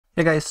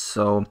Hey guys,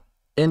 so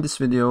in this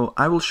video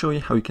I will show you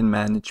how you can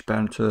manage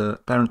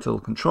parental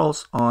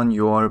controls on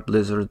your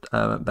Blizzard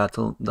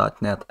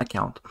Battle.net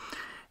account.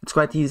 It's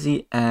quite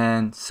easy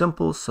and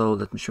simple, so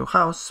let me show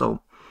how.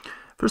 So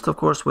first, of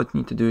course, what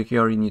you need to do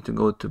here, you need to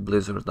go to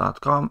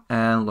blizzard.com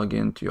and log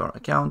into your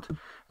account.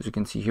 As you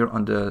can see here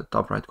on the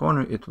top right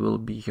corner, it will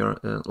be here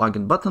a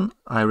login button.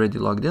 I already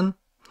logged in,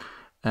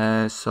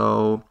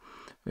 so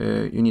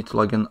you need to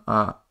log in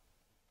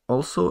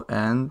also,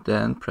 and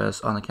then press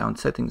on account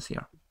settings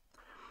here.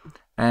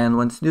 And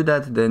once you do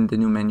that, then the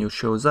new menu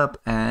shows up,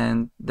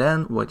 and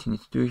then what you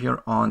need to do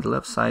here on the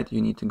left side,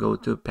 you need to go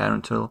to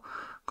parental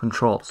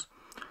controls.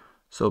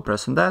 So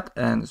press on that,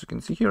 and as you can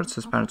see here, it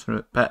says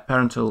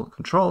parental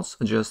controls,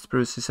 adjust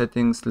privacy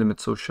settings, limit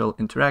social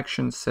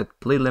interactions, set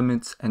play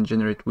limits, and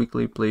generate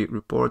weekly play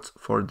reports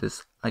for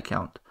this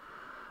account.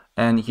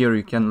 And here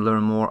you can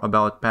learn more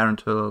about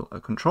parental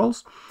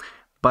controls,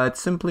 but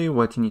simply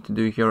what you need to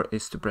do here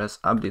is to press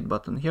update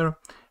button here,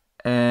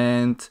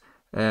 and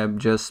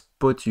just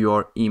put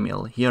your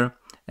email here,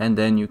 and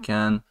then you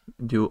can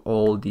do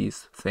all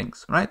these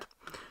things, right?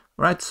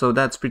 Right, so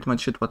that's pretty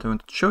much it what I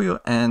wanted to show you,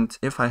 and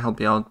if I help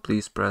you out,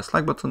 please press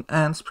like button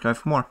and subscribe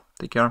for more.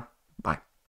 Take care.